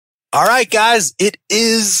All right, guys, it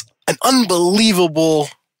is an unbelievable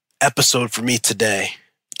episode for me today.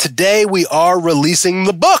 Today, we are releasing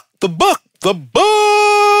the book.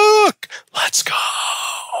 Let's go.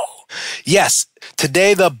 Yes,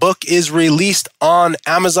 today the book is released on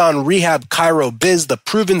Amazon. Rehab Chiro Biz, the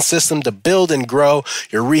proven system to build and grow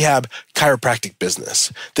your rehab chiropractic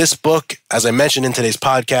business. This book, as I mentioned in today's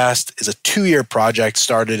podcast, is a 2-year project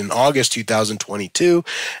started in August 2022,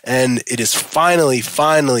 and it is finally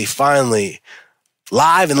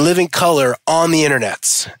live and living color on the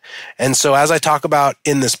internets. And so as I talk about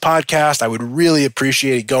in this podcast, I would really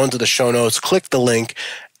appreciate going to the show notes, click the link,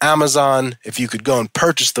 Amazon, if you could go and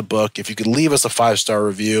purchase the book, if you could leave us a 5-star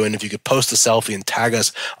review, and if you could post a selfie and tag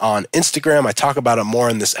us on Instagram. I talk about it more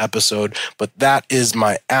in this episode, but that is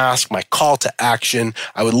my ask, my call to action.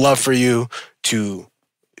 I would love for you to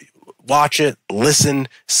watch it, listen,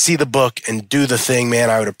 see the book, and do the thing, man.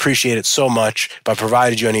 I would appreciate it so much. If I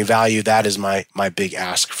provided you any value, that is my big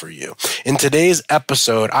ask for you. In today's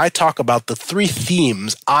episode, I talk about the 3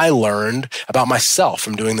 themes I learned about myself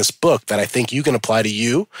from doing this book that I think you can apply to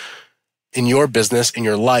you in your business, in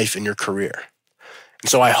your life, in your career. And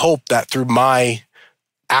so I hope that through my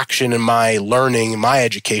action and my learning, my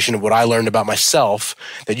education of what I learned about myself,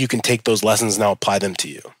 that you can take those lessons and now apply them to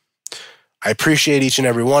you. I appreciate each and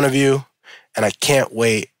every one of you, and I can't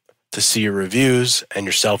wait to see your reviews and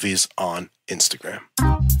your selfies on Instagram.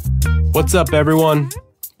 What's up, everyone?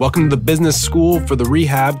 Welcome to the Business School for the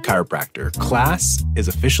Rehab Chiropractor. Class is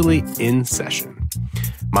officially in session.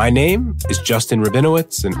 My name is Justin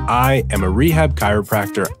Rabinowitz, and I am a rehab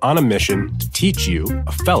chiropractor on a mission to teach you,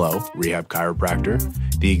 a fellow rehab chiropractor,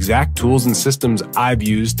 the exact tools and systems I've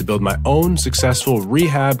used to build my own successful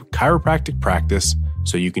rehab chiropractic practice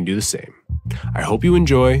so you can do the same. I hope you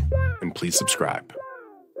enjoy, and please subscribe.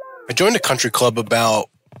 I joined a country club about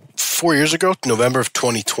 4 years ago, November of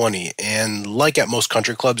 2020. And like at most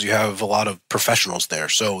country clubs, you have a lot of professionals there.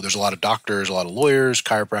 So there's a lot of doctors, a lot of lawyers,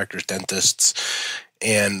 chiropractors, dentists,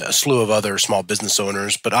 and a slew of other small business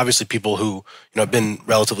owners, but obviously people who have been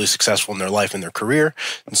relatively successful in their life and their career.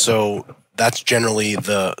 And so that's generally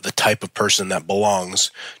the type of person that belongs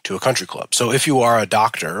to a country club. So if you are a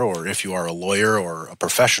doctor or if you are a lawyer or a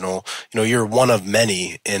professional, you're one of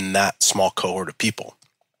many in that small cohort of people.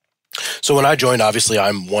 So when I joined, obviously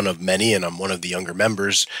I'm one of many and I'm one of the younger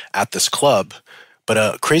members at this club. But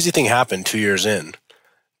a crazy thing happened 2 years in.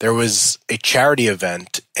 There was a charity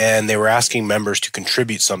event and they were asking members to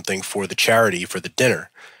contribute something for the charity for the dinner.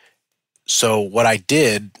 So what I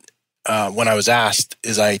did when I was asked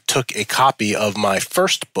is I took a copy of my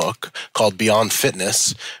first book called Beyond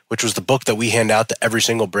Fitness, which was the book that we hand out to every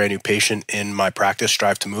single brand new patient in my practice,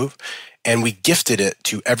 Strive to Move, and we gifted it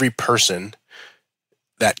to every person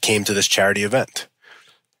that came to this charity event.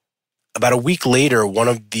 About a week later, one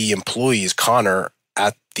of the employees, Connor,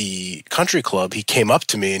 at the country club, he came up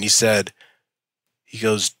to me and he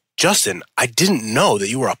goes, "Justin, I didn't know that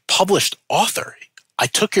you were a published author. I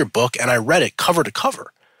took your book and I read it cover to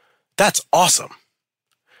cover. That's awesome."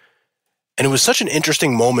 And it was such an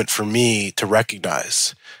interesting moment for me to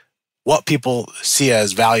recognize what people see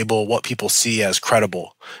as valuable, what people see as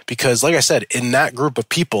credible. Because like I said, in that group of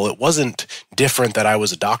people, it wasn't different that I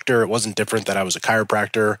was a doctor. It wasn't different that I was a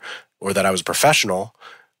chiropractor or that I was a professional.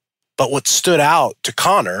 But what stood out to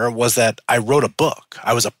Connor was that I wrote a book.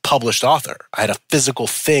 I was a published author. I had a physical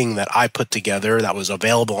thing that I put together that was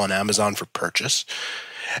available on Amazon for purchase.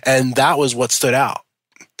 And that was what stood out.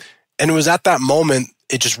 And it was at that moment,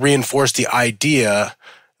 it just reinforced the idea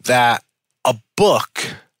that a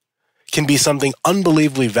book can be something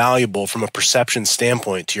unbelievably valuable from a perception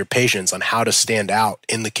standpoint to your patients on how to stand out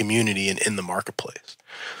in the community and in the marketplace.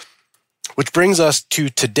 Which brings us to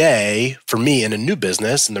today, for me, in a new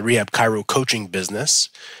business, in the Rehab Chiro coaching business,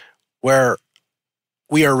 where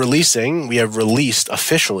we have released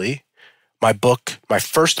officially my book, my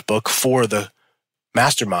first book for the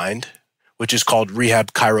mastermind, which is called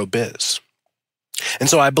Rehab Chiro Biz. And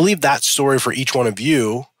so I believe that story for each one of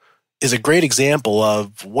you is a great example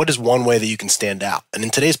of what is one way that you can stand out. And in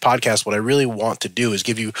today's podcast, what I really want to do is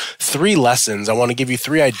give you 3 lessons. I want to give you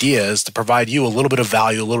 3 ideas to provide you a little bit of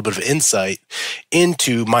value, a little bit of insight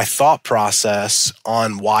into my thought process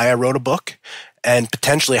on why I wrote a book and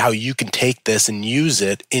potentially how you can take this and use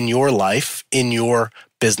it in your life, in your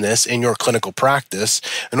business, in your clinical practice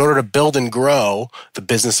in order to build and grow the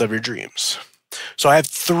business of your dreams. So I have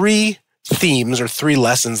 3 themes or 3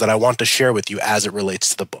 lessons that I want to share with you as it relates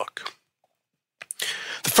to the book.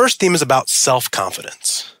 The first theme is about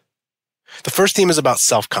self-confidence.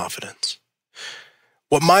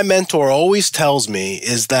 What my mentor always tells me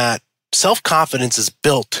is that self-confidence is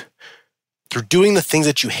built through doing the things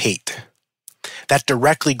that you hate that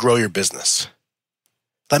directly grow your business.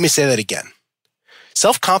 Let me say that again.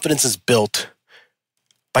 Self-confidence is built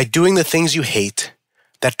by doing the things you hate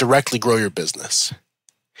that directly grow your business.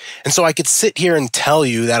 And so I could sit here and tell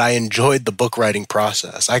you that I enjoyed the book writing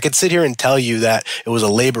process. I could sit here and tell you that it was a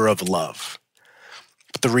labor of love.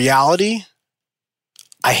 But the reality,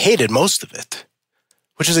 I hated most of it,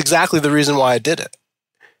 which is exactly the reason why I did it.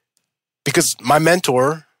 Because my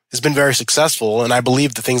mentor has been very successful and I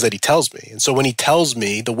believe the things that he tells me. And so when he tells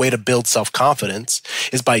me the way to build self-confidence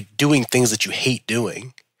is by doing things that you hate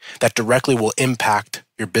doing that directly will impact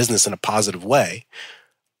your business in a positive way,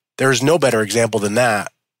 there is no better example than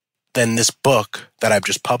that than this book that I've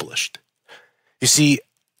just published. You see,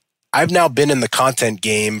 I've now been in the content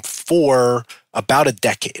game for about a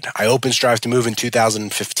decade. I opened Strive to Move in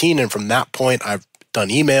 2015, and from that point, I've done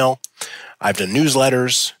email, I've done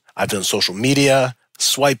newsletters, I've done social media,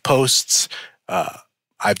 swipe posts,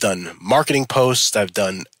 I've done marketing posts, I've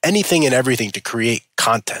done anything and everything to create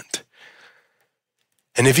content.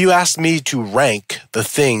 And if you asked me to rank the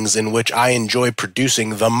things in which I enjoy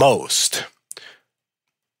producing the most,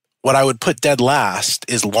 what I would put dead last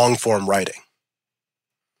is long-form writing.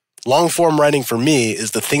 Long-form writing for me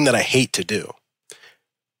is the thing that I hate to do,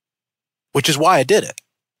 which is why I did it.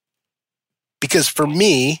 Because for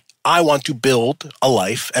me, I want to build a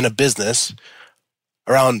life and a business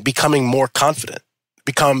around becoming more confident,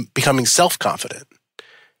 becoming self-confident.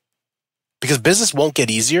 Because business won't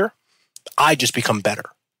get easier. I just become better.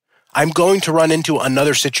 I'm going to run into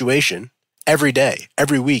another situation every day,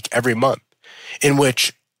 every week, every month in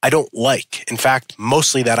which I don't like. In fact,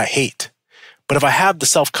 mostly that I hate. But if I have the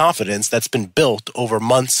self-confidence that's been built over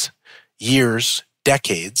months, years,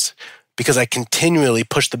 decades, because I continually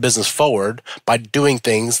push the business forward by doing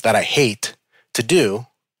things that I hate to do,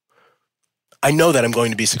 I know that I'm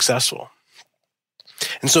going to be successful.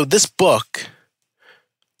 And so this book,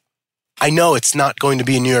 I know it's not going to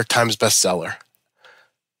be a New York Times bestseller.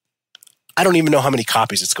 I don't even know how many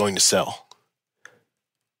copies it's going to sell.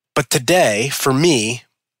 But today, for me,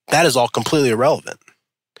 that is all completely irrelevant.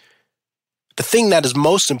 The thing that is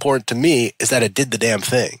most important to me is that I did the damn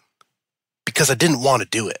thing because I didn't want to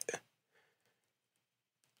do it.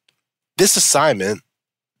 This assignment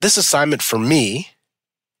for me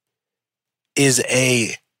is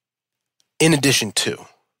in addition to.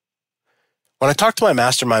 When I talk to my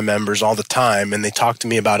mastermind members all the time and they talk to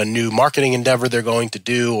me about a new marketing endeavor they're going to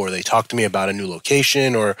do, or they talk to me about a new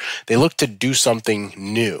location, or they look to do something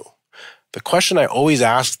new, the question I always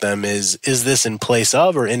ask them is this in place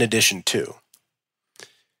of or in addition to?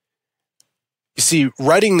 You see,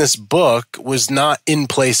 writing this book was not in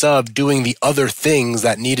place of doing the other things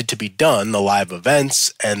that needed to be done, the live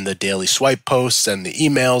events and the daily swipe posts and the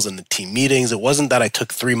emails and the team meetings. It wasn't that I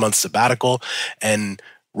took 3 months sabbatical and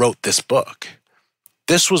wrote this book.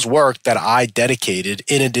 This was work that I dedicated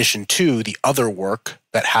in addition to the other work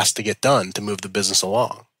that has to get done to move the business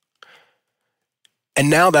along. And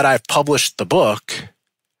now that I've published the book,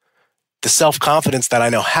 the self-confidence that I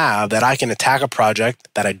now have that I can attack a project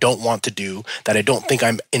that I don't want to do, that I don't think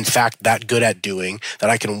I'm in fact that good at doing,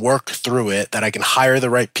 that I can work through it, that I can hire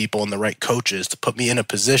the right people and the right coaches to put me in a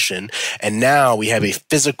position. And now we have a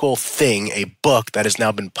physical thing, a book that has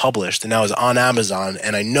now been published and now is on Amazon,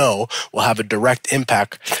 and I know will have a direct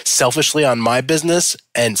impact selfishly on my business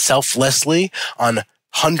and selflessly on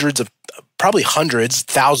thousands,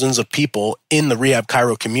 of people in the Rehab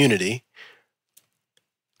Chiro community.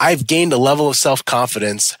 I've gained a level of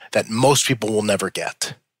self-confidence that most people will never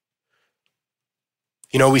get.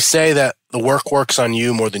 You know, we say that the work works on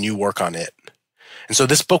you more than you work on it. And so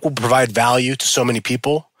this book will provide value to so many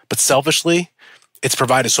people, but selfishly, it's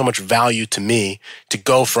provided so much value to me to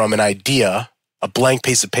go from an idea, a blank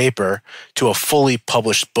piece of paper, to a fully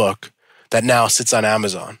published book that now sits on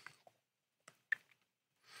Amazon.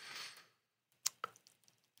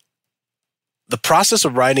 The process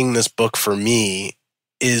of writing this book for me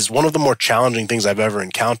is one of the more challenging things I've ever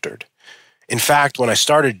encountered. In fact, when I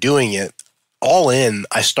started doing it, all in,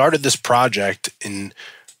 I started this project in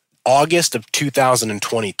August of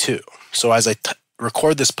 2022. So as I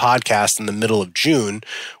record this podcast in the middle of June,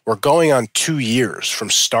 we're going on 2 years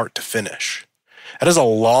from start to finish. That is a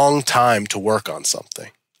long time to work on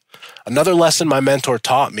something. Another lesson my mentor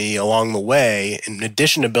taught me along the way, in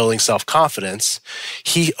addition to building self-confidence,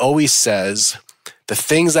 he always says, the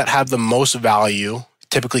things that have the most value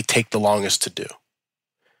typically take the longest to do.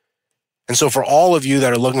 And so for all of you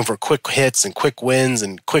that are looking for quick hits and quick wins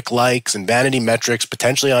and quick likes and vanity metrics,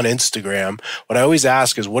 potentially on Instagram, what I always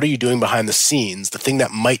ask is, what are you doing behind the scenes? The thing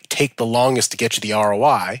that might take the longest to get you the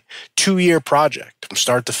ROI, 2-year project from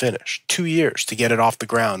start to finish, 2 years to get it off the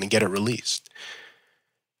ground and get it released.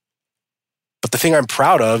 But the thing I'm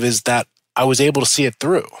proud of is that I was able to see it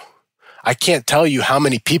through. I can't tell you how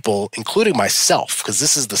many people, including myself, because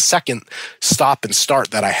this is the second stop and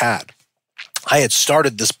start that I had. I had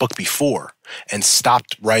started this book before and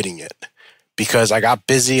stopped writing it because I got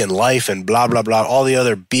busy in life and blah, blah, blah, all the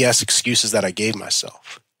other BS excuses that I gave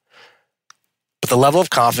myself. But the level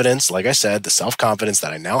of confidence, like I said, the self-confidence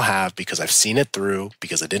that I now have because I've seen it through,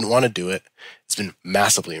 because I didn't want to do it, it's been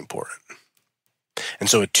massively important.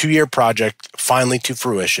 And so a 2-year project finally to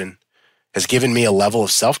fruition has given me a level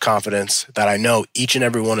of self-confidence that I know each and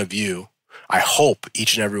every one of you, I hope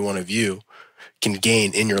each and every one of you can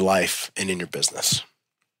gain in your life and in your business.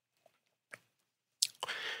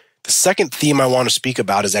 The second theme I want to speak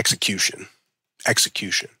about is execution.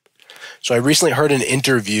 Execution. So I recently heard an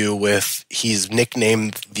interview with, he's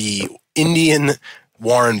nicknamed the Indian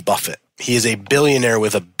Warren Buffett. He is a billionaire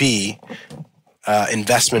with a B,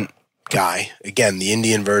 investment guy. Again, the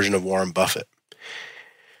Indian version of Warren Buffett.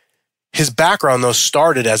 His background, though,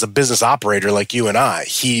 started as a business operator like you and I.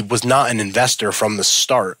 He was not an investor from the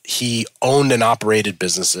start. He owned and operated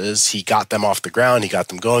businesses. He got them off the ground. He got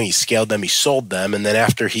them going. He scaled them. He sold them. And then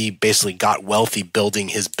after he basically got wealthy building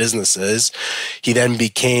his businesses, he then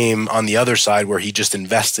became on the other side where he just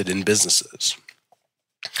invested in businesses.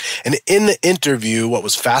 And in the interview, what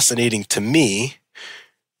was fascinating to me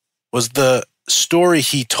was the story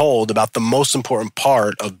he told about the most important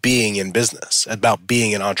part of being in business, about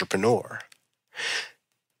being an entrepreneur.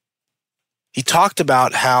 He talked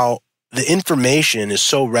about how the information is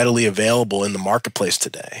so readily available in the marketplace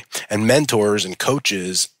today, and mentors and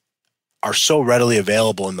coaches are so readily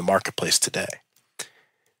available in the marketplace today.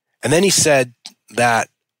 And then he said that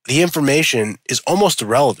the information is almost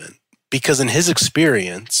irrelevant because in his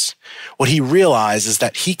experience, what he realized is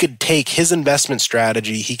that he could take his investment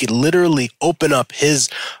strategy, he could literally open up his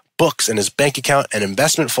books and his bank account and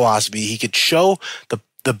investment philosophy. He could show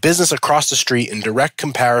the business across the street in direct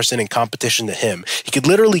comparison and competition to him. He could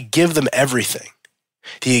literally give them everything,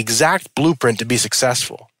 the exact blueprint to be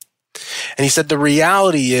successful. And he said the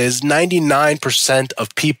reality is 99%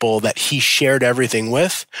 of people that he shared everything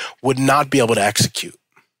with would not be able to execute.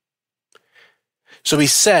 So he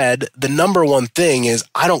said, the number one thing is,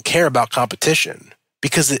 I don't care about competition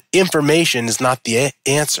because the information is not the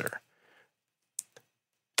answer.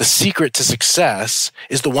 The secret to success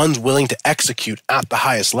is the ones willing to execute at the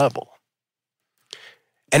highest level.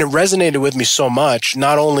 And it resonated with me so much,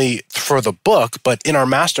 not only for the book, but in our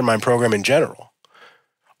mastermind program in general.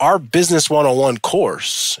 Our Business 101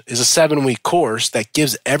 course is a 7-week course that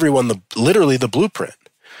gives everyone literally the blueprint.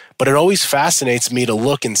 But it always fascinates me to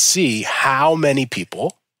look and see how many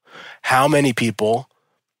people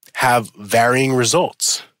have varying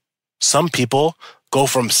results. Some people go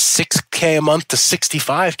from $6K a month to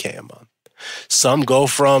 $65K a month. Some go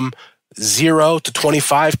from 0 to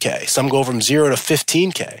 $25K. Some go from 0 to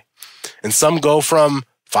 $15K. And some go from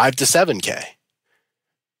 5 to $7K.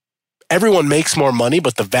 Everyone makes more money,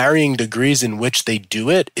 but the varying degrees in which they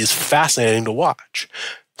do it is fascinating to watch.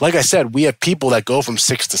 Like I said, we have people that go from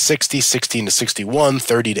 6 to 60, 16 to 61,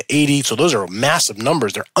 30 to 80. So those are massive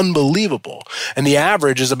numbers. They're unbelievable. And the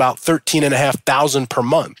average is about $13,500 per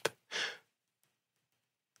month.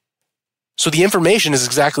 So the information is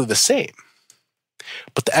exactly the same.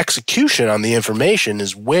 But the execution on the information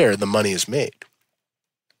is where the money is made.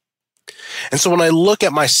 And so when I look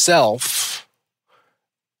at myself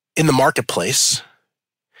in the marketplace,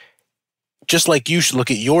 just like you should look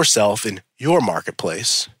at yourself in your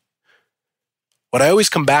marketplace, what I always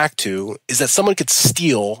come back to is that someone could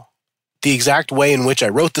steal the exact way in which I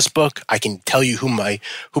wrote this book. I can tell you who my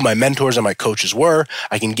mentors and my coaches were.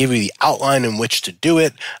 I can give you the outline in which to do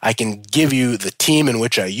it. I can give you the team in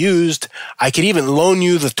which I used. I could even loan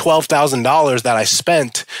you the $12,000 that I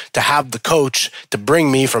spent to have the coach to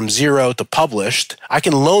bring me from 0 to published. I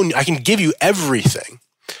can give you everything.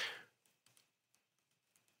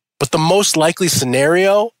 But the most likely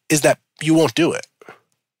scenario is that you won't do it.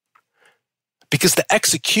 Because the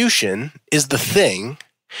execution is the thing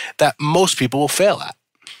that most people will fail at.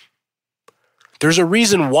 There's a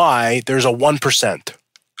reason why there's a 1%.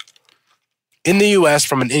 In the US,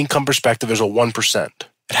 from an income perspective, there's a 1%.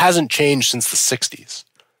 It hasn't changed since the 60s.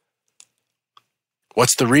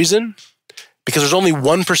 What's the reason? Because there's only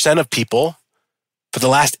 1% of people for the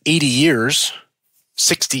last 80 years,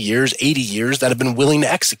 60 years, 80 years that have been willing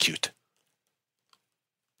to execute.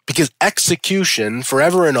 Because execution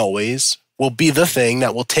forever and always will be the thing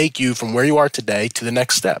that will take you from where you are today to the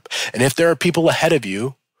next step. And if there are people ahead of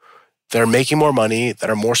you that are making more money, that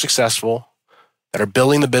are more successful, that are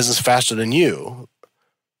building the business faster than you,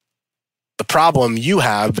 the problem you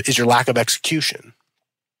have is your lack of execution.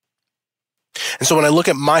 And so when I look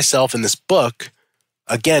at myself in this book,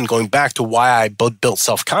 again, going back to why I built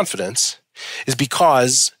self-confidence, is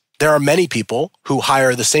because there are many people who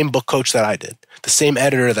hire the same book coach that I did, the same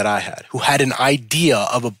editor that I had, who had an idea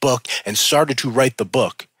of a book and started to write the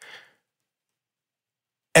book.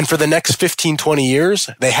 And for the next 15, 20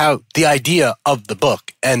 years, they have the idea of the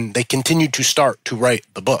book and they continue to start to write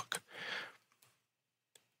the book.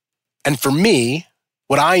 And for me,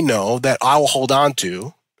 what I know that I will hold on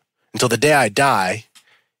to until the day I die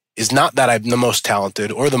is not that I'm the most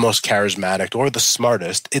talented or the most charismatic or the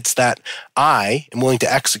smartest. It's that I am willing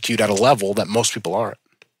to execute at a level that most people aren't.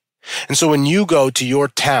 And so when you go to your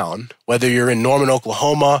town, whether you're in Norman,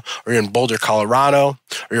 Oklahoma, or you're in Boulder, Colorado,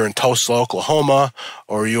 or you're in Tulsa, Oklahoma,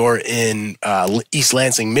 or you're in East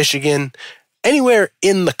Lansing, Michigan, anywhere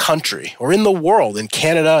in the country or in the world, in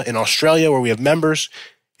Canada, in Australia, where we have members,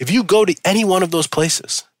 if you go to any one of those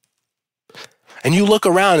places and you look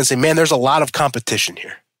around and say, man, there's a lot of competition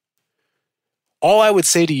here. All I would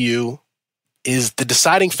say to you is the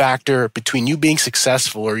deciding factor between you being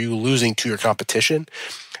successful or you losing to your competition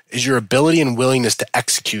is your ability and willingness to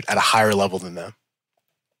execute at a higher level than them.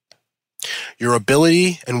 Your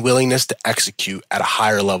ability and willingness to execute at a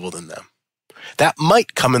higher level than them. That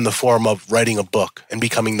might come in the form of writing a book and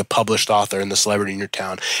becoming the published author and the celebrity in your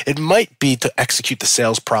town. It might be to execute the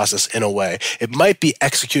sales process in a way. It might be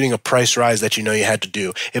executing a price rise that you know you had to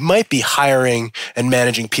do. It might be hiring and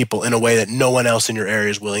managing people in a way that no one else in your area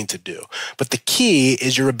is willing to do. But the key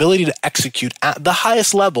is your ability to execute at the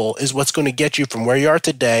highest level is what's going to get you from where you are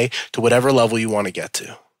today to whatever level you want to get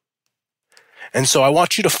to. And so I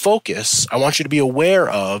want you to focus. I want you to be aware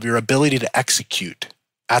of your ability to execute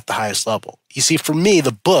at the highest level. You see, for me,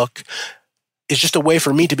 the book is just a way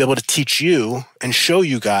for me to be able to teach you and show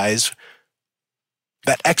you guys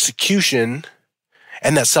that execution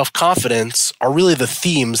and that self-confidence are really the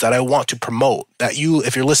themes that I want to promote. That you,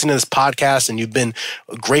 if you're listening to this podcast and you've been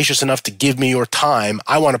gracious enough to give me your time,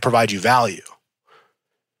 I want to provide you value.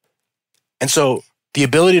 And so the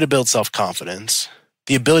ability to build self-confidence,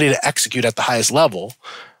 the ability to execute at the highest level,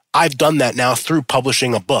 I've done that now through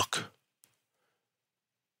publishing a book.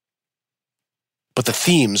 But the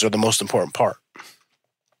themes are the most important part.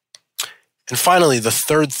 And finally, the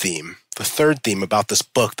third theme about this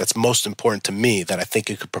book that's most important to me, that I think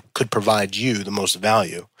it could provide you the most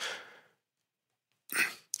value,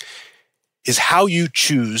 is how you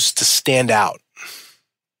choose to stand out.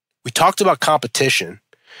 We talked about competition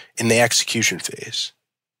in the execution phase.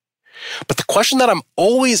 But the question that I'm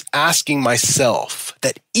always asking myself,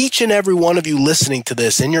 that each and every one of you listening to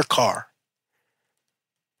this in your car,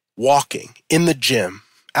 walking, in the gym,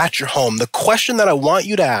 at your home, the question that I want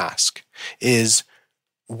you to ask is,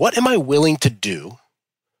 what am I willing to do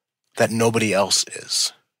that nobody else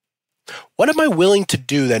is? What am I willing to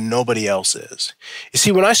do that nobody else is? You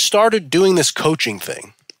see, when I started doing this coaching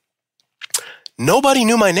thing, nobody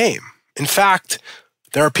knew my name. In fact,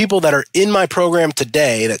 there are people that are in my program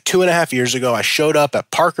today that 2.5 years ago, I showed up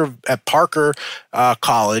at Parker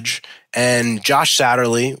College, and Josh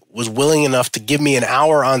Satterley was willing enough to give me an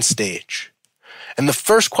hour on stage. And the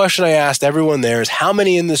first question I asked everyone there is, how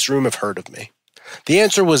many in this room have heard of me? The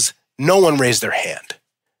answer was no one raised their hand.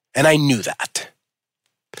 And I knew that.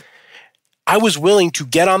 I was willing to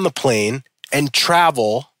get on the plane and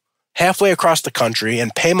travel halfway across the country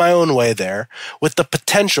and pay my own way there with the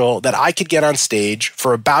potential that I could get on stage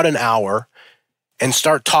for about an hour and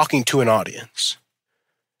start talking to an audience.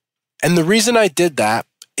 And the reason I did that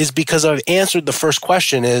is because I've answered the first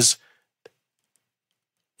question is,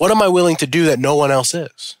 what am I willing to do that no one else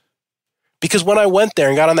is? Because when I went there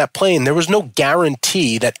and got on that plane, there was no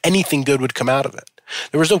guarantee that anything good would come out of it.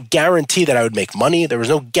 There was no guarantee that I would make money. There was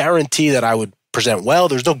no guarantee that I would present well.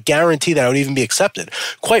 There's no guarantee that I would even be accepted.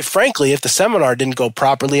 Quite frankly, if the seminar didn't go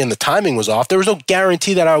properly and the timing was off, there was no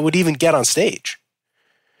guarantee that I would even get on stage.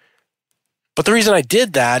 But the reason I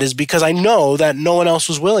did that is because I know that no one else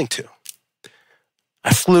was willing to.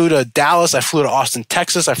 I flew to Dallas, I flew to Austin,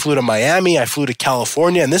 Texas, I flew to Miami, I flew to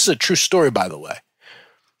California, and this is a true story, by the way.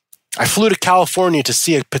 I flew to California to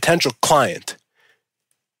see a potential client.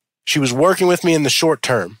 She was working with me in the short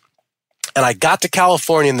term. And I got to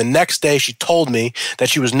California, and the next day she told me that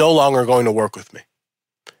she was no longer going to work with me.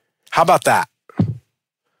 How about that?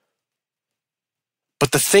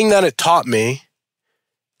 But the thing that it taught me,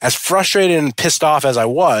 as frustrated and pissed off as I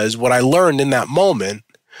was, what I learned in that moment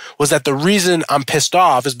was that the reason I'm pissed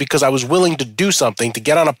off is because I was willing to do something, to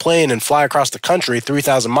get on a plane and fly across the country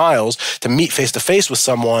 3,000 miles to meet face to face with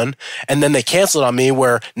someone, and then they canceled on me,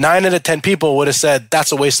 where 9 out of 10 people would have said,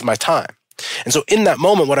 that's a waste of my time. And so in that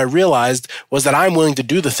moment, what I realized was that I'm willing to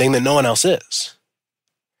do the thing that no one else is.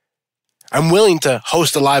 I'm willing to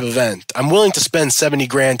host a live event. I'm willing to spend 70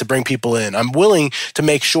 grand to bring people in. I'm willing to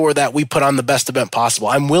make sure that we put on the best event possible.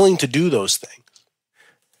 I'm willing to do those things.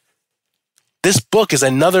 This book is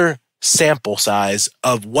another sample size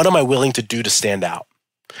of what am I willing to do to stand out.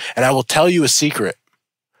 And I will tell you a secret.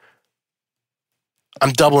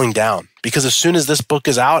 I'm doubling down, because as soon as this book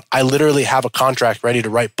is out, I literally have a contract ready to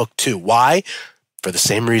write book 2. Why? For the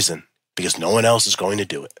same reason, because no one else is going to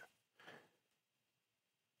do it.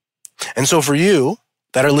 And so for you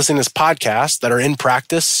that are listening to this podcast, that are in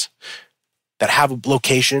practice, that have a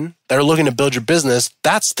location, that are looking to build your business,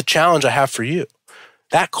 that's the challenge I have for you.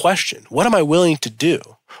 That question, what am I willing to do?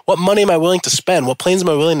 What money am I willing to spend? What planes am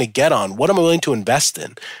I willing to get on? What am I willing to invest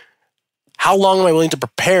in? How long am I willing to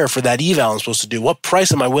prepare for that eval I'm supposed to do? What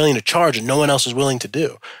price am I willing to charge and no one else is willing to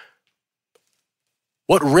do?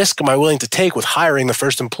 What risk am I willing to take with hiring the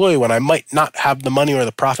first employee when I might not have the money or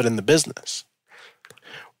the profit in the business?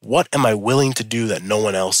 What am I willing to do that no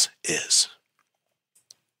one else is?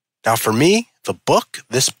 Now for me,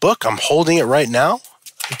 this book, I'm holding it right now.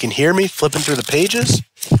 You can hear me flipping through the pages.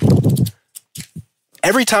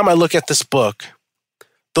 Every time I look at this book,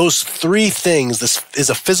 those 3 things, this is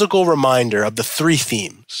a physical reminder of the 3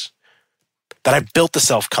 themes that I built the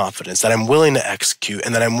self-confidence, that I'm willing to execute,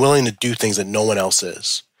 and that I'm willing to do things that no one else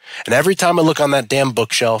is. And every time I look on that damn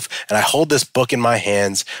bookshelf and I hold this book in my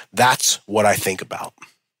hands, that's what I think about.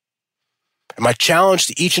 And my challenge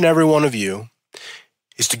to each and every one of you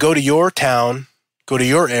is to go to your town, go to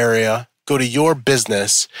your area, go to your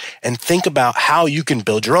business, and think about how you can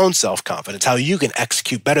build your own self-confidence, how you can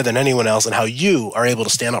execute better than anyone else, and how you are able to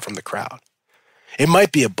stand out from the crowd. It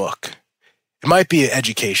might be a book. It might be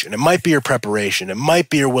education. It might be your preparation. It might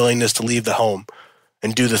be your willingness to leave the home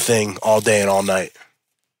and do the thing all day and all night.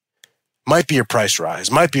 It might be your price rise.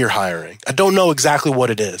 It might be your hiring. I don't know exactly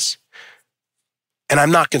what it is, and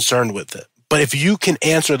I'm not concerned with it. But if you can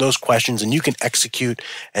answer those questions and you can execute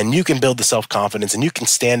and you can build the self-confidence and you can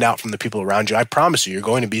stand out from the people around you, I promise you, you're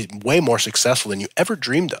going to be way more successful than you ever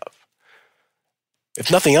dreamed of.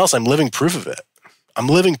 If nothing else, I'm living proof of it. I'm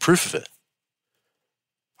living proof of it.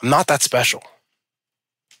 I'm not that special.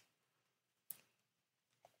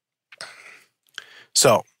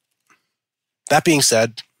 So, that being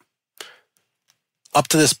said, up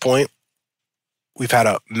to this point, we've had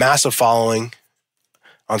a massive following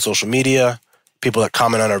on social media, people that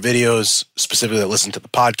comment on our videos, specifically that listen to the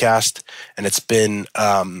podcast. And it's been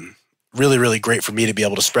really, really great for me to be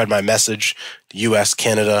able to spread my message to US,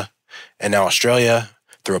 Canada, and now Australia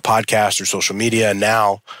through a podcast, through social media. And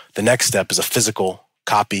now the next step is a physical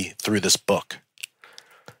copy through this book.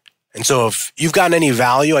 And so if you've gotten any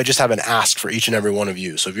value, I just have an ask for each and every one of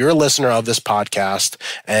you. So if you're a listener of this podcast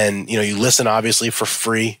and you listen obviously for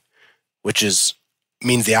free, which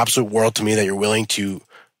means the absolute world to me, that you're willing to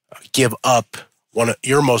give up one of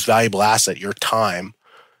your most valuable asset, your time,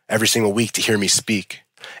 every single week to hear me speak.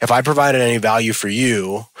 If I provided any value for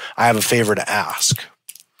you, I have a favor to ask.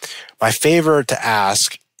 My favor to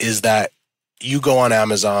ask is that you go on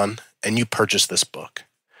Amazon and you purchase this book.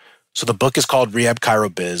 So the book is called Rehab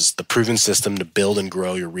Chiro Biz, the proven system to build and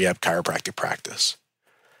grow your rehab chiropractic practice.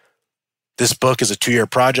 This book is a 2-year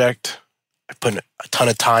project. I put a ton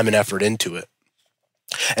of time and effort into it.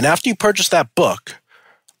 And after you purchase that book,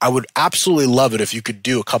 I would absolutely love it if you could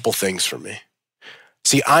do a couple things for me.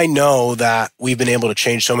 See, I know that we've been able to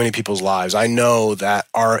change so many people's lives. I know that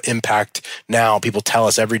our impact now, people tell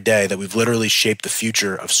us every day that we've literally shaped the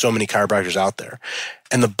future of so many chiropractors out there.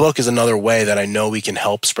 And the book is another way that I know we can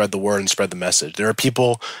help spread the word and spread the message. There are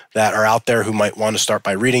people that are out there who might want to start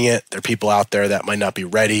by reading it. There are people out there that might not be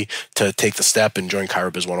ready to take the step and join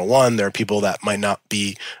Chiro Biz 101. There are people that might not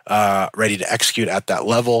be ready to execute at that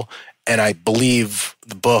level. And I believe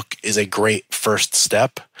the book is a great first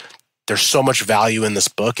step. There's so much value in this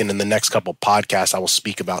book, and in the next couple podcasts, I will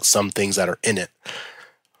speak about some things that are in it.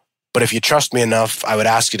 But if you trust me enough, I would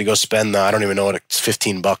ask you to go spend I don't even know what it's,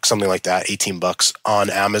 $15, something like that, $18 on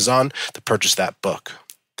Amazon to purchase that book.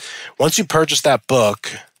 Once you purchase that book,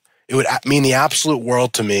 it would mean the absolute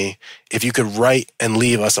world to me if you could write and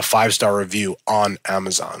leave us a 5-star review on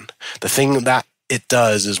Amazon. The thing that it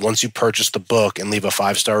does is once you purchase the book and leave a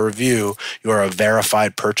 5-star review, you are a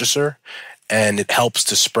verified purchaser, and it helps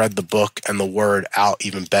to spread the book and the word out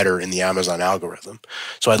even better in the Amazon algorithm.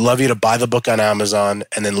 So I'd love you to buy the book on Amazon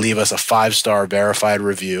and then leave us a 5-star verified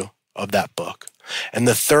review of that book. And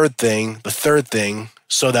the third thing,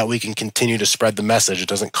 so that we can continue to spread the message, it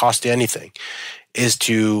doesn't cost you anything, is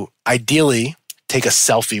to ideally take a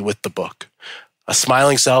selfie with the book. A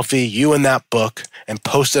smiling selfie, you and that book, and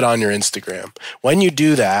post it on your Instagram. When you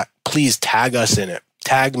do that, please tag us in it.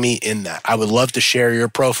 Tag me in that. I would love to share your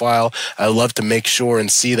profile. I would love to make sure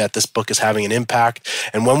and see that this book is having an impact.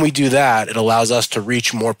 And when we do that, it allows us to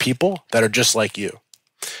reach more people that are just like you.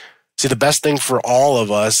 See, the best thing for all of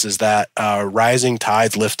us is that rising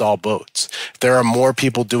tides lift all boats. If there are more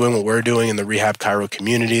people doing what we're doing in the Rehab Chiro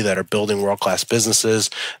community that are building world-class businesses,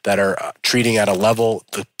 that are treating at a level,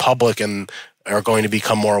 the public and are going to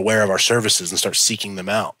become more aware of our services and start seeking them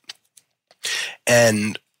out.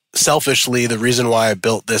 And selfishly, the reason why I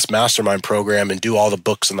built this mastermind program and do all the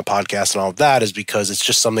books and the podcast and all of that is because it's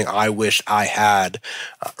just something I wish I had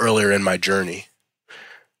earlier in my journey.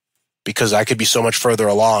 Because I could be so much further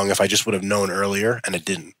along if I just would have known earlier, and it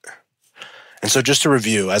didn't. And so just to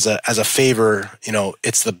review, as a favor,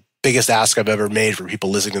 it's the biggest ask I've ever made for people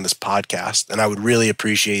listening to this podcast. And I would really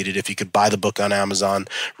appreciate it if you could buy the book on Amazon,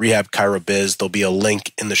 Rehab Chiro Biz. There'll be a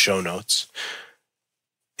link in the show notes.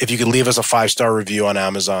 If you could leave us a 5-star review on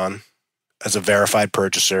Amazon as a verified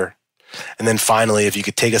purchaser. And then finally, if you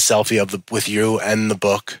could take a selfie with you and the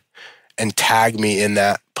book and tag me in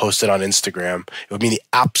that, post it on Instagram, it would mean the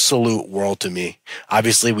absolute world to me.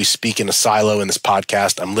 Obviously, we speak in a silo in this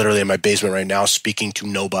podcast. I'm literally in my basement right now speaking to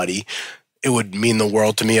nobody. It would mean the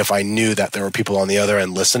world to me if I knew that there were people on the other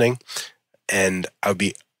end listening, and I would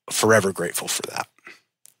be forever grateful for that.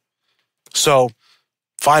 So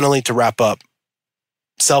finally, to wrap up,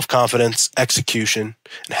 self-confidence, execution,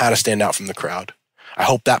 and how to stand out from the crowd. I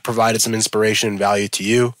hope that provided some inspiration and value to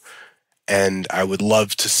you. And I would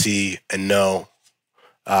love to see and know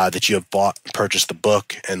that you have bought and purchased the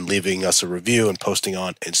book and leaving us a review and posting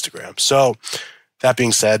on Instagram. So that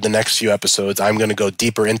being said, the next few episodes, I'm going to go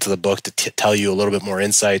deeper into the book to tell you a little bit more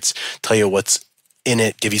insights, tell you what's in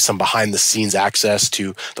it, give you some behind the scenes access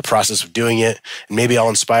to the process of doing it. And maybe I'll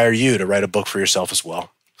inspire you to write a book for yourself as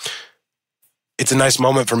well. It's a nice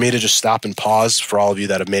moment for me to just stop and pause for all of you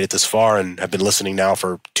that have made it this far and have been listening now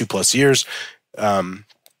for 2+ years.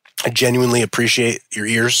 I genuinely appreciate your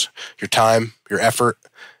ears, your time, your effort,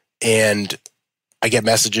 and I get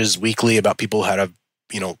messages weekly about people who have,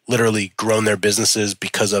 literally grown their businesses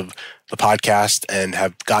because of the podcast and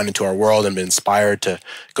have gotten into our world and been inspired to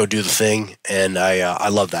go do the thing, and I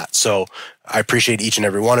love that. So I appreciate each and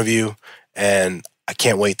every one of you, and I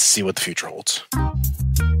can't wait to see what the future holds.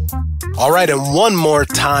 All right, and one more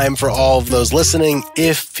time for all of those listening,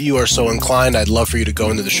 if you are so inclined, I'd love for you to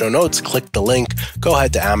go into the show notes, click the link, go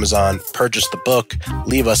ahead to Amazon, purchase the book,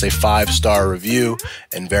 leave us a 5-star review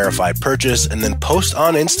and verified purchase, and then post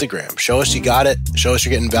on Instagram. Show us you got it, show us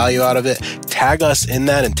you're getting value out of it, tag us in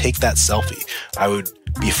that and take that selfie. I would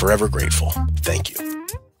be forever grateful. Thank you.